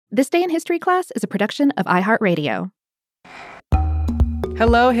This Day in History Class is a production of iHeartRadio.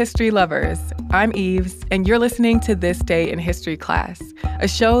 Hello, history lovers. I'm Eves, and you're listening to This Day in History Class, a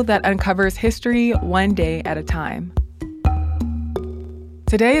show that uncovers history one day at a time.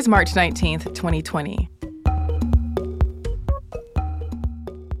 Today is March 19th, 2020.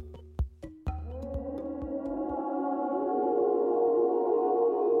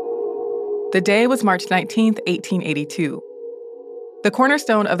 The day was March 19th, 1882. The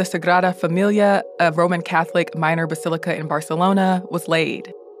cornerstone of the Sagrada Família, a Roman Catholic minor basilica in Barcelona, was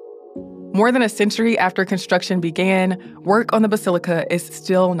laid. More than a century after construction began, work on the basilica is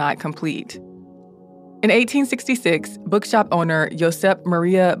still not complete. In 1866, bookshop owner Josep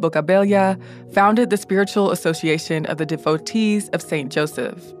Maria Bocabella founded the Spiritual Association of the Devotees of St.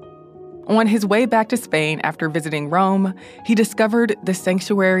 Joseph. On his way back to Spain after visiting Rome, he discovered the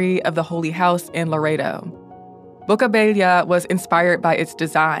sanctuary of the Holy House in Loreto. Bocabella was inspired by its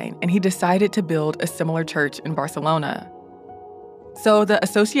design, and he decided to build a similar church in Barcelona. So the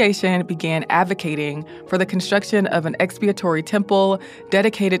association began advocating for the construction of an expiatory temple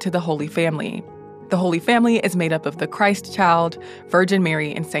dedicated to the Holy Family. The Holy Family is made up of the Christ Child, Virgin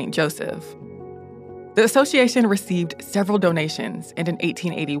Mary, and St. Joseph. The association received several donations, and in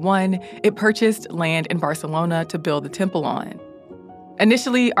 1881, it purchased land in Barcelona to build the temple on.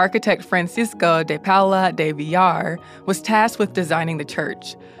 Initially, architect Francisco de Paula de Villar was tasked with designing the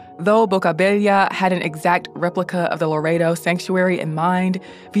church. Though Bocabella had an exact replica of the Loreto sanctuary in mind,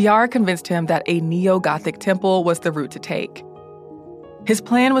 Villar convinced him that a neo-Gothic temple was the route to take. His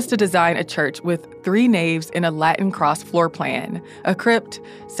plan was to design a church with 3 naves in a Latin cross floor plan, a crypt,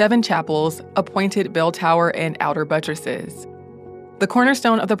 7 chapels, a pointed bell tower, and outer buttresses. The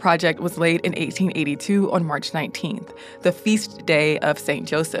cornerstone of the project was laid in 1882 on March 19th, the feast day of St.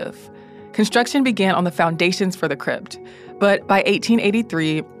 Joseph. Construction began on the foundations for the crypt, but by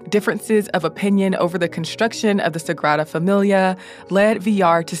 1883, differences of opinion over the construction of the Sagrada Família led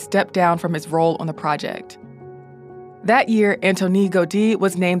Villar to step down from his role on the project. That year, Antoni Gaudí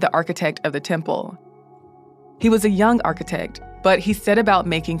was named the architect of the temple. He was a young architect, but he set about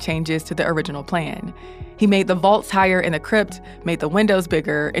making changes to the original plan. He made the vaults higher in the crypt, made the windows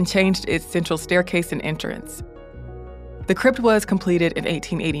bigger, and changed its central staircase and entrance. The crypt was completed in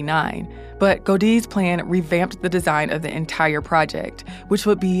 1889, but Gaudí's plan revamped the design of the entire project, which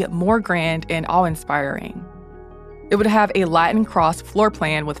would be more grand and awe-inspiring. It would have a Latin cross floor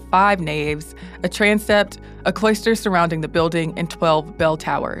plan with 5 naves, a transept, a cloister surrounding the building, and 12 bell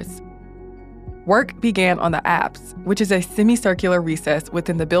towers. Work began on the apse, which is a semicircular recess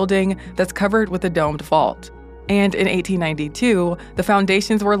within the building that's covered with a domed vault. And in 1892, the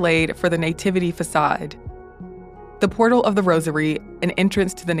foundations were laid for the Nativity facade. The portal of the Rosary, an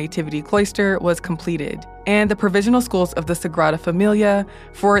entrance to the Nativity cloister, was completed, and the provisional schools of the Sagrada Família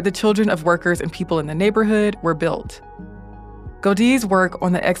for the children of workers and people in the neighborhood were built. Gaudí's work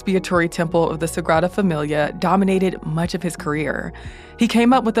on the expiatory temple of the Sagrada Família dominated much of his career. He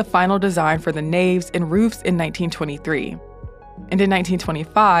came up with the final design for the naves and roofs in 1923. And in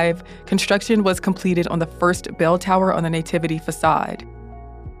 1925, construction was completed on the first bell tower on the Nativity facade.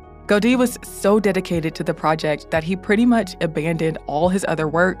 Gaudí was so dedicated to the project that he pretty much abandoned all his other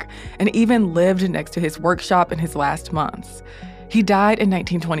work and even lived next to his workshop in his last months. He died in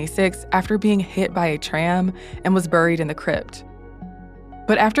 1926 after being hit by a tram and was buried in the crypt.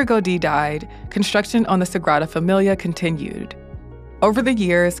 But after Gaudí died, construction on the Sagrada Família continued. Over the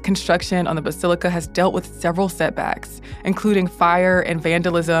years, construction on the basilica has dealt with several setbacks, including fire and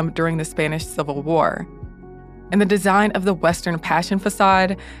vandalism during the Spanish Civil War. And the design of the Western Passion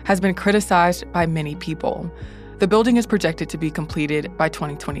facade has been criticized by many people. The building is projected to be completed by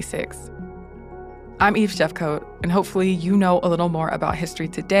 2026. I'm Eve Jeffcoat, and hopefully you know a little more about history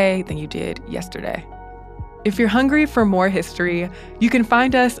today than you did yesterday. If you're hungry for more history, you can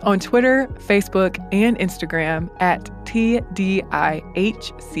find us on Twitter, Facebook, and Instagram at TDIHC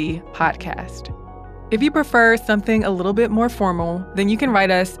Podcast. If you prefer something a little bit more formal, then you can write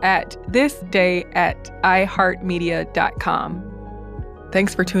us at thisday@iheartmedia.com.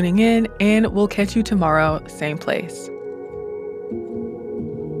 Thanks for tuning in, and we'll catch you tomorrow, same place.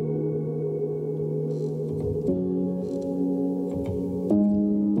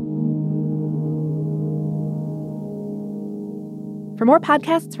 For more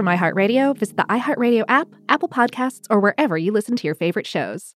podcasts from iHeartRadio, visit the iHeartRadio app, Apple Podcasts, or wherever you listen to your favorite shows.